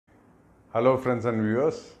Hello friends and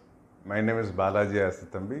viewers, my name is Balaji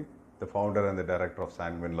Asaithambi, the founder and the director of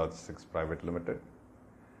Sanguine Logistics Pvt Ltd.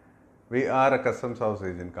 We are a customs house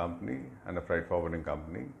agent company and a freight forwarding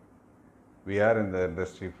company. We are in the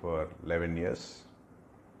industry for 11 years.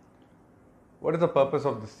 What is the purpose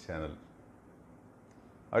of this channel?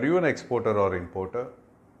 Are you an exporter or importer?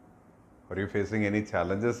 Are you facing any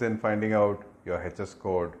challenges in finding out your HS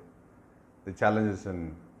code? The challenges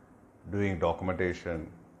in doing documentation?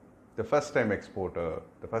 The first time exporter,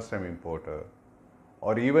 the first time importer,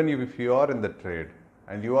 or even if you are in the trade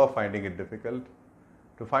and you are finding it difficult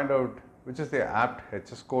to find out which is the apt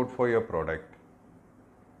HS code for your product,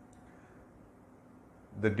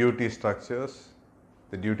 the duty structures,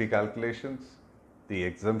 the duty calculations, the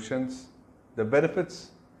exemptions, the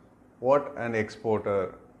benefits, what an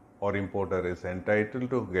exporter or importer is entitled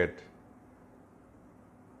to get,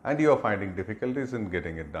 and you are finding difficulties in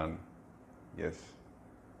getting it done. Yes,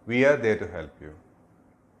 we are there to help you.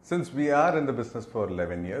 Since we are in the business for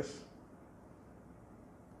 11 years,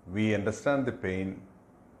 we understand the pain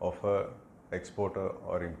of an exporter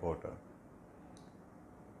or importer,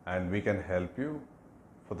 and we can help you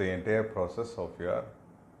for the entire process of your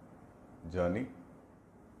journey.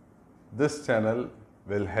 This channel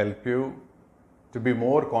will help you to be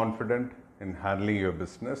more confident in handling your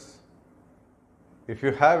business. If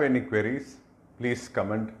you have any queries, please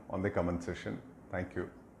comment on the comment section. Thank you.